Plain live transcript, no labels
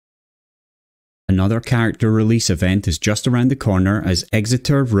Another character release event is just around the corner as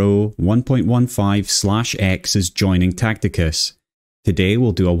Exeter Row 1.15/X is joining Tacticus. Today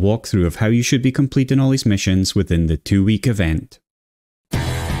we'll do a walkthrough of how you should be completing all these missions within the 2-week event.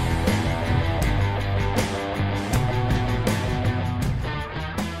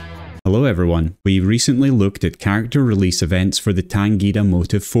 Hello everyone, we recently looked at character release events for the Tangida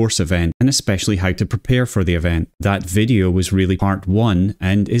Motive Force event, and especially how to prepare for the event. That video was really part 1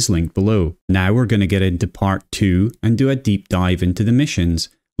 and is linked below. Now we're going to get into part 2 and do a deep dive into the missions,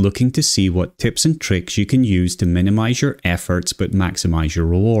 looking to see what tips and tricks you can use to minimize your efforts but maximize your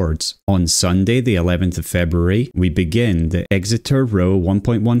rewards. On Sunday the 11th of February, we begin the Exeter Row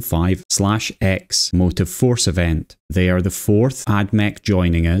 1.15/X Motive Force event. They are the 4th AdMech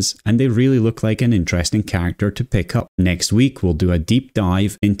joining us, and they really look like an interesting character to pick up. Next week we'll do a deep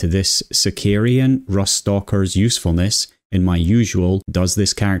dive into this Sicarian Ruststalker's usefulness in my usual Does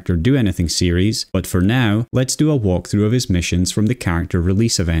This Character Do Anything series, but for now, let's do a walkthrough of his missions from the character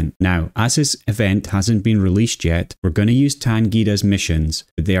release event. Now, as his event hasn't been released yet, we're going to use Tangida's missions,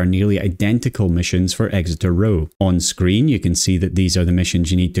 but they are nearly identical missions for Exeter Row. On screen, you can see that these are the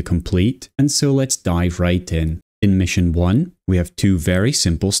missions you need to complete, and so let's dive right in. In Mission 1, we have 2 very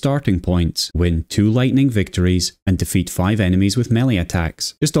simple starting points. Win 2 lightning victories and defeat 5 enemies with melee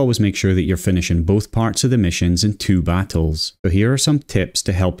attacks. Just always make sure that you're finishing both parts of the missions in 2 battles. So here are some tips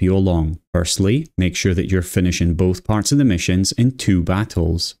to help you along. Firstly, make sure that you're finishing both parts of the missions in 2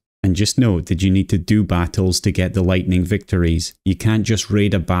 battles. And just note that you need to do battles to get the lightning victories. You can't just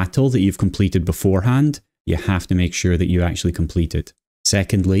raid a battle that you've completed beforehand. You have to make sure that you actually complete it.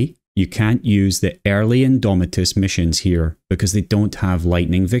 Secondly, you can't use the early Indomitus missions here because they don't have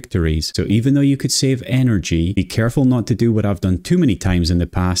lightning victories. So even though you could save energy, be careful not to do what I've done too many times in the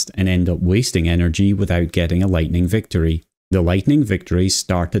past and end up wasting energy without getting a lightning victory. The lightning victories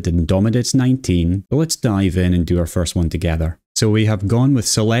start at Indomitus 19, but let's dive in and do our first one together. So we have gone with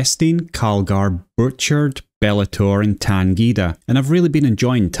Celestine, Calgar, Butchered, Bellator and Tangida, and I've really been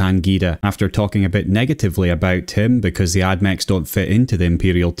enjoying Tangida after talking a bit negatively about him because the AdMechs don't fit into the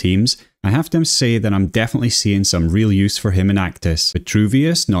Imperial teams. I have to say that I'm definitely seeing some real use for him in Actus.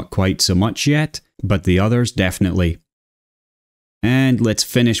 Vitruvius, not quite so much yet, but the others definitely. And let's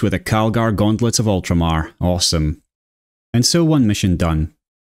finish with a Calgar Gauntlets of Ultramar. Awesome. And so one mission done.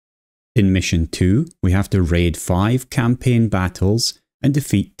 In Mission 2, we have to raid 5 campaign battles and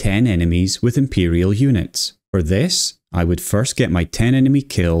defeat 10 enemies with Imperial units. For this, I would first get my 10 enemy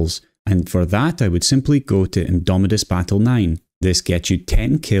kills, and for that I would simply go to Indomitus Battle 9. This gets you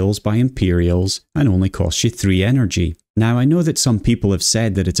 10 kills by Imperials and only costs you 3 energy. Now I know that some people have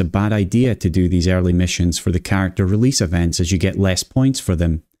said that it's a bad idea to do these early missions for the character release events as you get less points for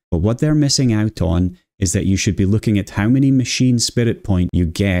them, but what they're missing out on is that you should be looking at how many machine spirit points you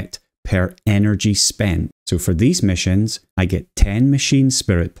get per energy spent. So for these missions, I get 10 machine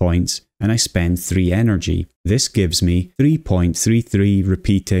spirit points and I spend 3 energy. This gives me 3.33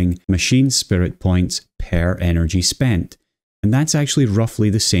 repeating machine spirit points per energy spent. And that's actually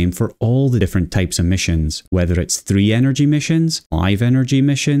roughly the same for all the different types of missions, whether it's 3 energy missions, 5 energy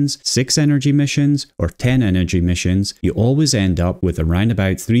missions, 6 energy missions, or 10 energy missions, you always end up with around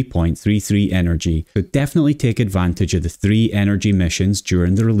about 3.33 energy. So definitely take advantage of the 3 energy missions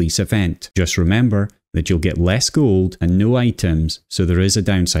during the release event. Just remember that you'll get less gold and no items, so there is a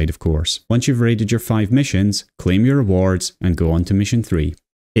downside of course. Once you've raided your 5 missions, claim your rewards and go on to Mission 3.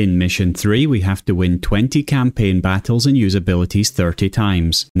 In Mission 3, we have to win 20 campaign battles and use abilities 30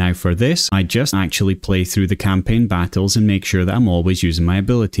 times. Now for this, I just actually play through the campaign battles and make sure that I'm always using my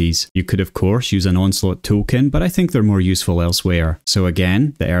abilities. You could of course use an onslaught token, but I think they're more useful elsewhere. So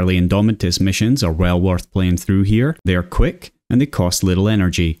again, the early Indomitus missions are well worth playing through here. They are quick and they cost little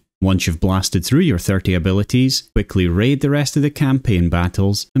energy. Once you've blasted through your 30 abilities, quickly raid the rest of the campaign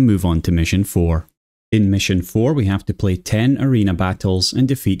battles and move on to Mission 4. In Mission 4, we have to play 10 arena battles and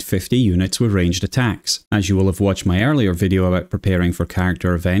defeat 50 units with ranged attacks. As you will have watched my earlier video about preparing for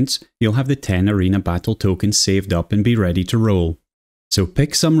character events, you'll have the 10 arena battle tokens saved up and be ready to roll. So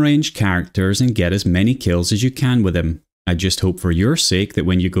pick some ranged characters and get as many kills as you can with them. I just hope for your sake that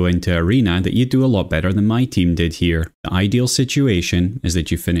when you go into arena that you do a lot better than my team did here. The ideal situation is that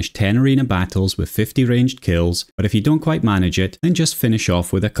you finish 10 arena battles with 50 ranged kills, but if you don't quite manage it, then just finish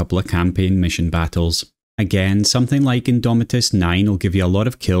off with a couple of campaign mission battles. Again, something like Indomitus 9 will give you a lot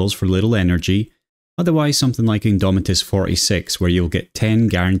of kills for little energy, otherwise something like Indomitus 46 where you'll get 10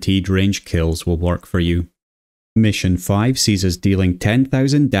 guaranteed ranged kills will work for you. Mission 5 sees us dealing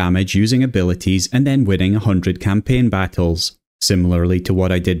 10,000 damage using abilities and then winning 100 campaign battles. Similarly to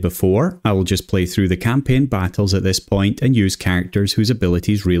what I did before, I will just play through the campaign battles at this point and use characters whose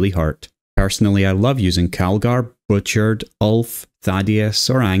abilities really hurt. Personally, I love using Calgar, Butchered, Ulf, Thaddeus,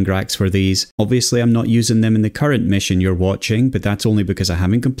 or Angrax for these. Obviously, I'm not using them in the current mission you're watching, but that's only because I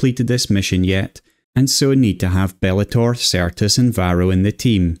haven't completed this mission yet, and so need to have Bellator, Certus, and Varro in the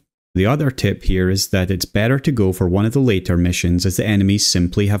team. The other tip here is that it's better to go for one of the later missions as the enemies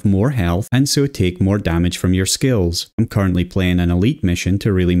simply have more health and so take more damage from your skills. I'm currently playing an elite mission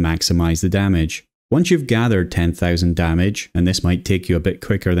to really maximize the damage. Once you've gathered 10,000 damage, and this might take you a bit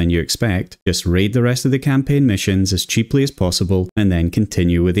quicker than you expect, just raid the rest of the campaign missions as cheaply as possible and then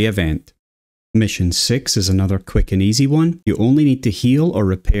continue with the event. Mission 6 is another quick and easy one. You only need to heal or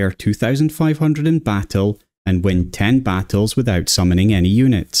repair 2,500 in battle and win 10 battles without summoning any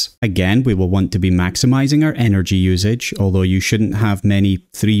units. Again, we will want to be maximizing our energy usage, although you shouldn't have many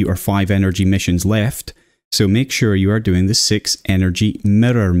 3 or 5 energy missions left, so make sure you are doing the 6 energy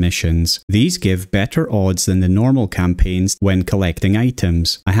mirror missions. These give better odds than the normal campaigns when collecting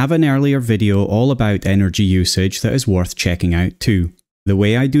items. I have an earlier video all about energy usage that is worth checking out too. The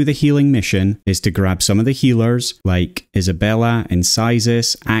way I do the healing mission is to grab some of the healers like Isabella,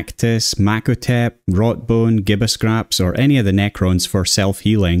 Incisus, Actus, Makotep, Rotbone, Gibboscraps, or any of the Necrons for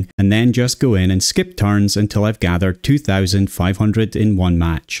self-healing, and then just go in and skip turns until I've gathered 2,500 in one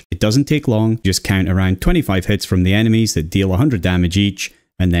match. It doesn't take long, just count around 25 hits from the enemies that deal 100 damage each,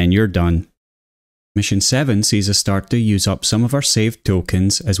 and then you're done. Mission 7 sees us start to use up some of our saved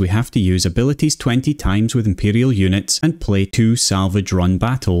tokens as we have to use abilities 20 times with Imperial units and play 2 salvage run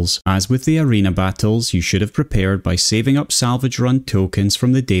battles. As with the arena battles, you should have prepared by saving up salvage run tokens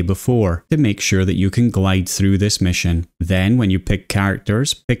from the day before to make sure that you can glide through this mission. Then when you pick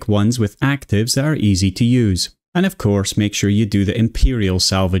characters, pick ones with actives that are easy to use. And of course, make sure you do the Imperial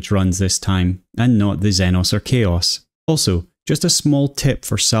salvage runs this time, and not the Xenos or Chaos. Also, just a small tip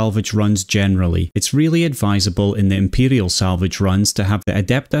for salvage runs generally. It's really advisable in the Imperial salvage runs to have the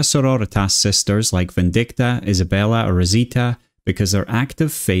Adepta Sororitas sisters like Vindicta, Isabella or Rosita, because their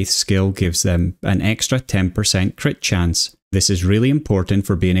active faith skill gives them an extra 10% crit chance. This is really important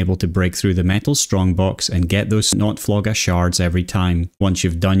for being able to break through the metal strongbox and get those Notflogga shards every time. Once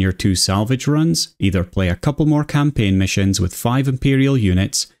you've done your 2 salvage runs, either play a couple more campaign missions with 5 Imperial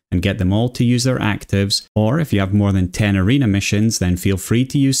units and get them all to use their actives, or if you have more than 10 arena missions, then feel free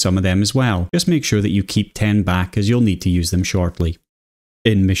to use some of them as well. Just make sure that you keep 10 back as you'll need to use them shortly.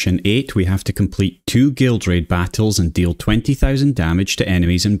 In Mission 8, we have to complete 2 guild raid battles and deal 20,000 damage to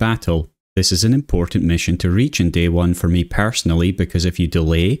enemies in battle. This is an important mission to reach in day 1 for me personally, because if you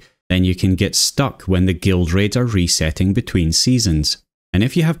delay, then you can get stuck when the guild raids are resetting between seasons. And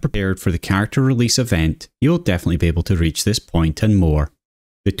if you have prepared for the character release event, you'll definitely be able to reach this point and more.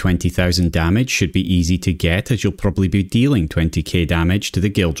 The 20,000 damage should be easy to get as you'll probably be dealing 20k damage to the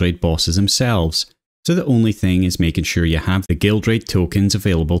guild raid bosses themselves, so the only thing is making sure you have the guild raid tokens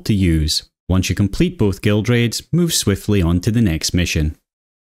available to use. Once you complete both guild raids, move swiftly on to the next mission.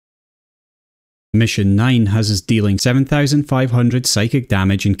 Mission 9 has us dealing 7,500 psychic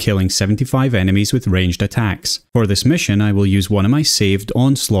damage and killing 75 enemies with ranged attacks. For this mission, I will use one of my saved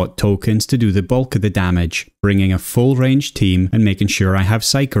onslaught tokens to do the bulk of the damage, bringing a full range team and making sure I have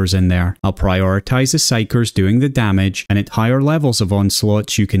psychers in there. I'll prioritize the psychers doing the damage, and at higher levels of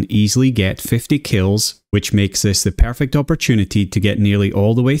onslaughts you can easily get 50 kills, which makes this the perfect opportunity to get nearly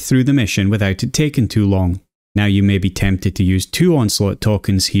all the way through the mission without it taking too long. Now you may be tempted to use 2 onslaught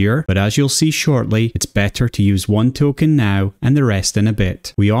tokens here, but as you'll see shortly, it's better to use 1 token now and the rest in a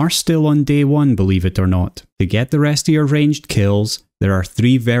bit. We are still on day 1, believe it or not. To get the rest of your ranged kills, there are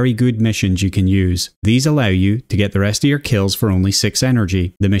 3 very good missions you can use. These allow you to get the rest of your kills for only 6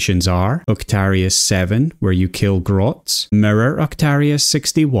 energy. The missions are Octarius 7, where you kill Grots, Mirror Octarius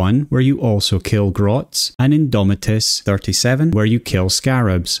 61, where you also kill Grots, and Indomitus 37, where you kill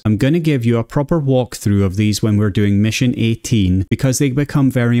Scarabs. I'm going to give you a proper walkthrough of these when we're doing mission 18, because they become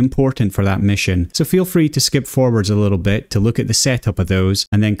very important for that mission. So feel free to skip forwards a little bit to look at the setup of those,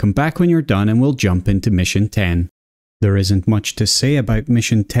 and then come back when you're done and we'll jump into mission 10. There isn't much to say about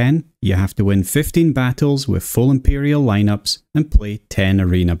Mission 10. You have to win 15 battles with full Imperial lineups and play 10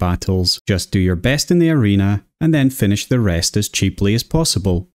 arena battles. Just do your best in the arena and then finish the rest as cheaply as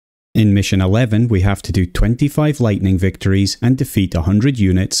possible. In Mission 11, we have to do 25 lightning victories and defeat 100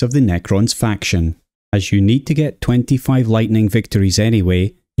 units of the Necrons faction. As you need to get 25 lightning victories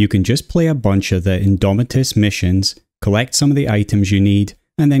anyway, you can just play a bunch of the Indomitus missions, collect some of the items you need,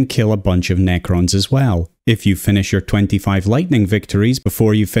 and then kill a bunch of Necrons as well. If you finish your 25 lightning victories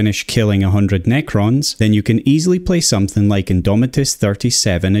before you finish killing 100 Necrons, then you can easily play something like Indomitus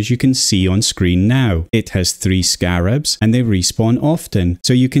 37 as you can see on screen now. It has 3 scarabs and they respawn often,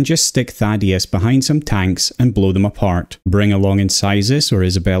 so you can just stick Thaddeus behind some tanks and blow them apart. Bring along Incisus or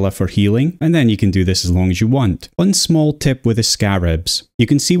Isabella for healing, and then you can do this as long as you want. One small tip with the scarabs. You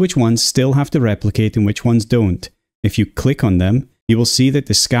can see which ones still have to replicate and which ones don't. If you click on them, you will see that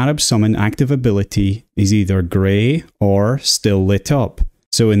the Scarab Summon active ability is either grey or still lit up.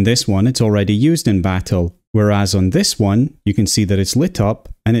 So in this one it's already used in battle, whereas on this one you can see that it's lit up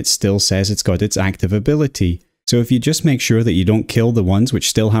and it still says it's got its active ability. So if you just make sure that you don't kill the ones which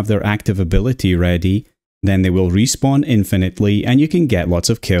still have their active ability ready, then they will respawn infinitely and you can get lots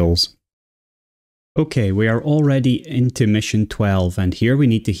of kills. Okay, we are already into mission 12 and here we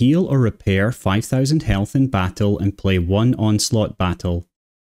need to heal or repair 5000 health in battle and play 1 onslaught battle.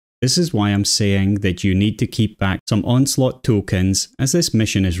 This is why I'm saying that you need to keep back some onslaught tokens, as this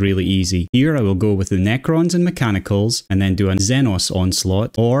mission is really easy. Here I will go with the Necrons and Mechanicals and then do a Xenos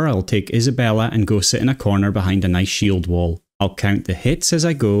onslaught, or I'll take Isabella and go sit in a corner behind a nice shield wall. I'll count the hits as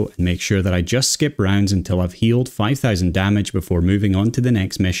I go and make sure that I just skip rounds until I've healed 5000 damage before moving on to the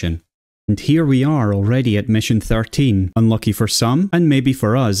next mission. And here we are already at mission 13. Unlucky for some, and maybe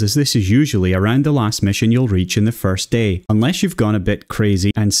for us, as this is usually around the last mission you'll reach in the first day, unless you've gone a bit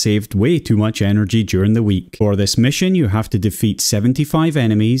crazy and saved way too much energy during the week. For this mission you have to defeat 75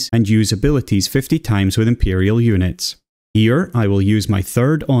 enemies and use abilities 50 times with Imperial units. Here I will use my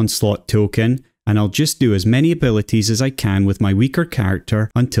 3rd onslaught token, and I'll just do as many abilities as I can with my weaker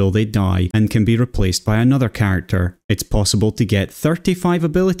character until they die and can be replaced by another character. It's possible to get 35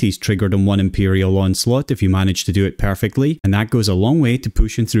 abilities triggered on one Imperial onslaught if you manage to do it perfectly, and that goes a long way to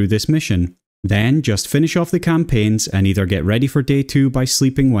pushing through this mission. Then just finish off the campaigns and either get ready for day 2 by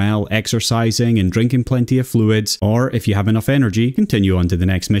sleeping well, exercising and drinking plenty of fluids, or if you have enough energy, continue on to the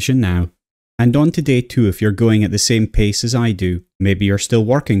next mission now. And on to day 2 if you're going at the same pace as I do. Maybe you're still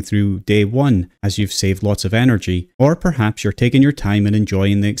working through day 1 as you've saved lots of energy, or perhaps you're taking your time and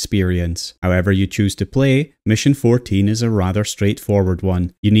enjoying the experience. However you choose to play, mission 14 is a rather straightforward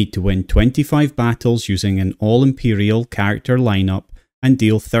one. You need to win 25 battles using an all-Imperial character lineup and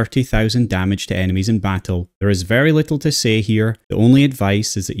deal 30,000 damage to enemies in battle. There is very little to say here. The only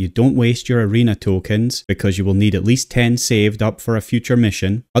advice is that you don't waste your arena tokens because you will need at least 10 saved up for a future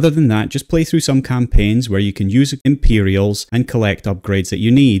mission. Other than that, just play through some campaigns where you can use Imperials and collect upgrades that you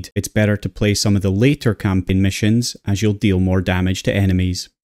need. It's better to play some of the later campaign missions as you'll deal more damage to enemies.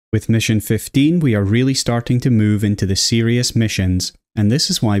 With mission 15, we are really starting to move into the serious missions, and this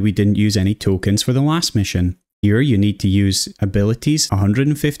is why we didn't use any tokens for the last mission. Here you need to use abilities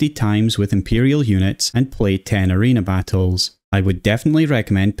 150 times with Imperial units and play 10 arena battles. I would definitely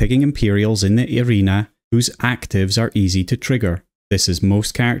recommend picking Imperials in the arena whose actives are easy to trigger. This is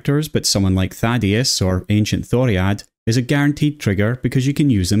most characters, but someone like Thaddeus or Ancient Thoriad is a guaranteed trigger because you can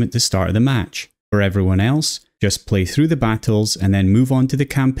use them at the start of the match. For everyone else, just play through the battles and then move on to the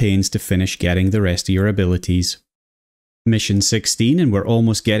campaigns to finish getting the rest of your abilities. Mission 16 and we're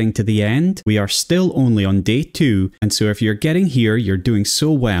almost getting to the end. We are still only on day 2, and so if you're getting here you're doing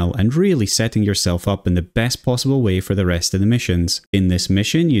so well and really setting yourself up in the best possible way for the rest of the missions. In this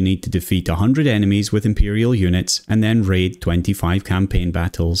mission you need to defeat 100 enemies with Imperial units and then raid 25 campaign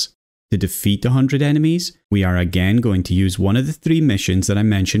battles. To defeat 100 enemies, we are again going to use one of the 3 missions that I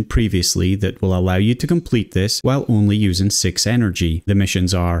mentioned previously that will allow you to complete this while only using 6 energy. The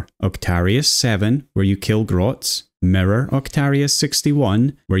missions are Octarius 7, where you kill Grots, Mirror Octarius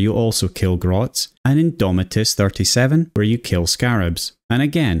 61, where you also kill Grots, and Indomitus 37, where you kill Scarabs. And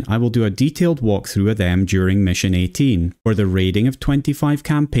again, I will do a detailed walkthrough of them during mission 18. For the raiding of 25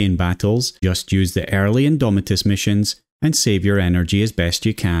 campaign battles, just use the early Indomitus missions and save your energy as best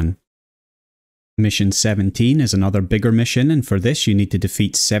you can. Mission 17 is another bigger mission, and for this you need to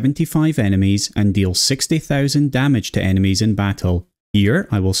defeat 75 enemies and deal 60,000 damage to enemies in battle. Here,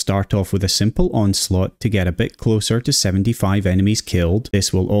 I will start off with a simple onslaught to get a bit closer to 75 enemies killed.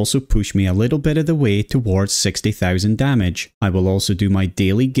 This will also push me a little bit of the way towards 60,000 damage. I will also do my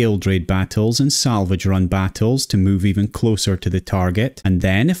daily guild raid battles and salvage run battles to move even closer to the target, and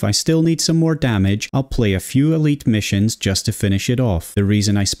then if I still need some more damage, I'll play a few elite missions just to finish it off. The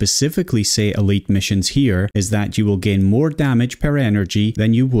reason I specifically say elite missions here is that you will gain more damage per energy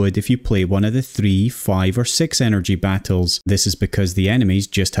than you would if you play one of the 3, 5 or 6 energy battles. This is because the enemies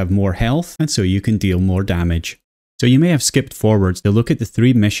just have more health, and so you can deal more damage. So you may have skipped forwards to look at the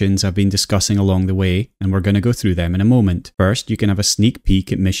 3 missions I've been discussing along the way, and we're going to go through them in a moment. First, you can have a sneak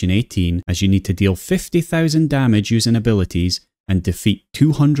peek at mission 18, as you need to deal 50,000 damage using abilities, and defeat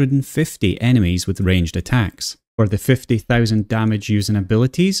 250 enemies with ranged attacks. For the 50,000 damage using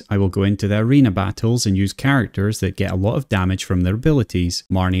abilities, I will go into the arena battles and use characters that get a lot of damage from their abilities.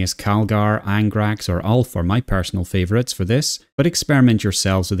 Marneus Calgar, Angrax or Ulf are my personal favourites for this, but experiment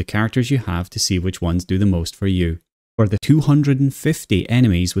yourselves with the characters you have to see which ones do the most for you. For the 250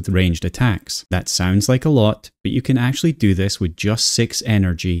 enemies with ranged attacks. That sounds like a lot, but you can actually do this with just 6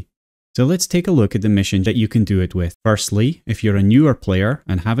 energy. So let's take a look at the mission that you can do it with. Firstly, if you're a newer player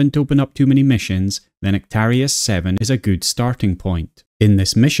and haven't opened up too many missions, then Actarius 7 is a good starting point. In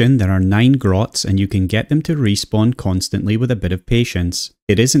this mission, there are 9 grots and you can get them to respawn constantly with a bit of patience.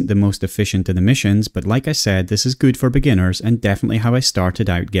 It isn't the most efficient of the missions, but like I said, this is good for beginners and definitely how I started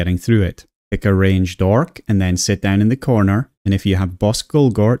out getting through it. Pick a ranged orc and then sit down in the corner, and if you have boss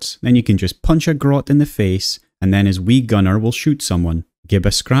Golgorts, then you can just punch a grot in the face and then his wee gunner will shoot someone.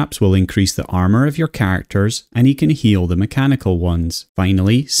 Gibba scraps will increase the armor of your characters and he can heal the mechanical ones.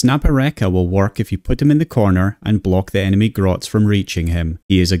 Finally, Snapareka will work if you put him in the corner and block the enemy grots from reaching him.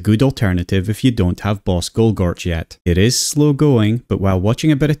 He is a good alternative if you don't have boss Golgort yet. It is slow going, but while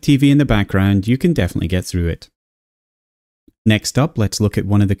watching a bit of TV in the background, you can definitely get through it. Next up, let's look at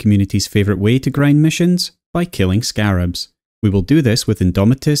one of the community's favourite way to grind missions, by killing scarabs. We will do this with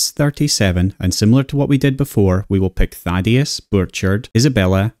Indomitus 37, and similar to what we did before, we will pick Thaddeus, Burchard,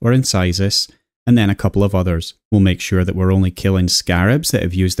 Isabella, or Incisus, and then a couple of others. We'll make sure that we're only killing scarabs that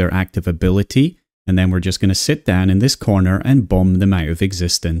have used their active ability, and then we're just going to sit down in this corner and bomb them out of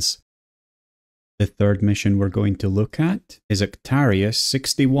existence. The third mission we're going to look at is Actarius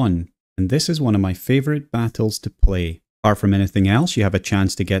 61, and this is one of my favourite battles to play. Apart from anything else, you have a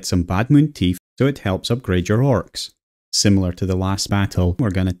chance to get some Bad Moon Teeth, so it helps upgrade your orcs. Similar to the last battle, we're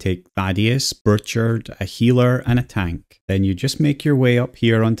going to take Thaddeus, Burchard, a healer and a tank. Then you just make your way up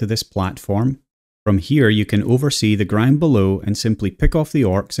here onto this platform. From here you can oversee the ground below and simply pick off the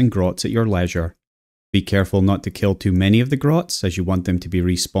orcs and grots at your leisure. Be careful not to kill too many of the grots as you want them to be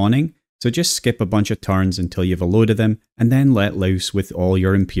respawning, so just skip a bunch of turns until you've a load of them and then let loose with all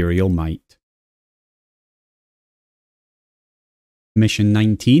your Imperial might. Mission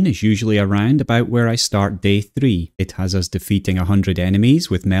 19 is usually around about where I start day 3. It has us defeating 100 enemies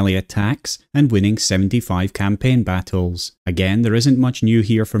with melee attacks and winning 75 campaign battles. Again, there isn't much new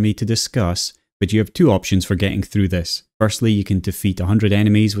here for me to discuss, but you have 2 options for getting through this. Firstly, you can defeat 100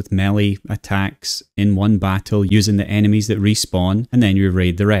 enemies with melee attacks in one battle using the enemies that respawn, and then you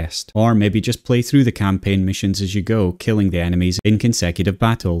raid the rest. Or maybe just play through the campaign missions as you go, killing the enemies in consecutive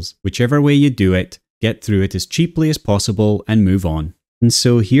battles. Whichever way you do it, get through it as cheaply as possible and move on. And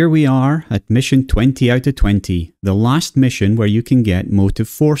so here we are at mission 20 out of 20, the last mission where you can get motive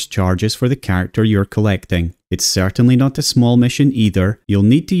force charges for the character you're collecting. It's certainly not a small mission either. You'll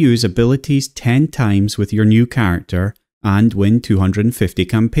need to use abilities 10 times with your new character and win 250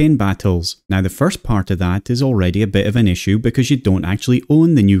 campaign battles. Now the first part of that is already a bit of an issue because you don't actually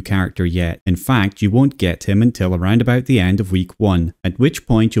own the new character yet. In fact, you won't get him until around about the end of week 1, at which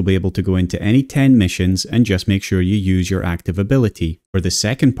point you'll be able to go into any 10 missions and just make sure you use your active ability. For the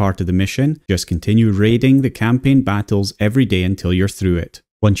second part of the mission, just continue raiding the campaign battles every day until you're through it.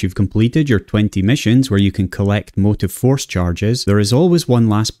 Once you've completed your 20 missions where you can collect motive force charges, there is always one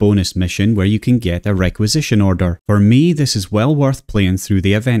last bonus mission where you can get a requisition order. For me, this is well worth playing through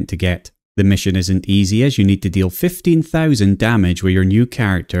the event to get. The mission isn't easy as you need to deal 15,000 damage with your new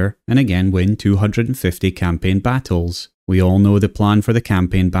character and again win 250 campaign battles. We all know the plan for the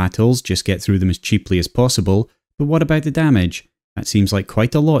campaign battles, just get through them as cheaply as possible, but what about the damage? That seems like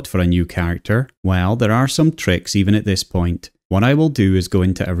quite a lot for a new character. Well, there are some tricks even at this point. What I will do is go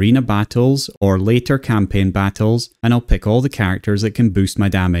into arena battles or later campaign battles and I'll pick all the characters that can boost my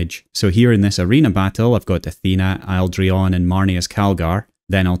damage. So here in this arena battle I've got Athena, Aldrion and Marneus Calgar.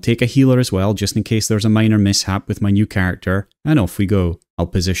 Then I'll take a healer as well just in case there's a minor mishap with my new character and off we go. I'll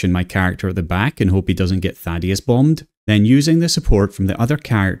position my character at the back and hope he doesn't get Thaddeus bombed. Then using the support from the other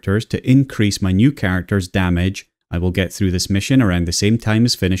characters to increase my new character's damage, I will get through this mission around the same time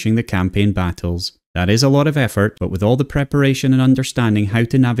as finishing the campaign battles. That is a lot of effort, but with all the preparation and understanding how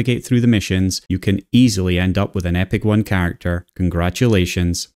to navigate through the missions, you can easily end up with an epic 1 character.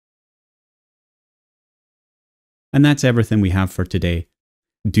 Congratulations. And that's everything we have for today.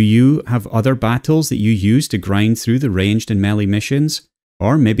 Do you have other battles that you use to grind through the ranged and melee missions?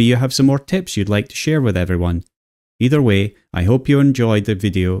 Or maybe you have some more tips you'd like to share with everyone. Either way, I hope you enjoyed the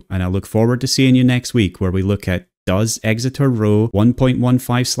video and I look forward to seeing you next week where we look at Does Exeter Row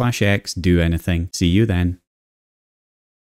 1.15/X do anything? See you then.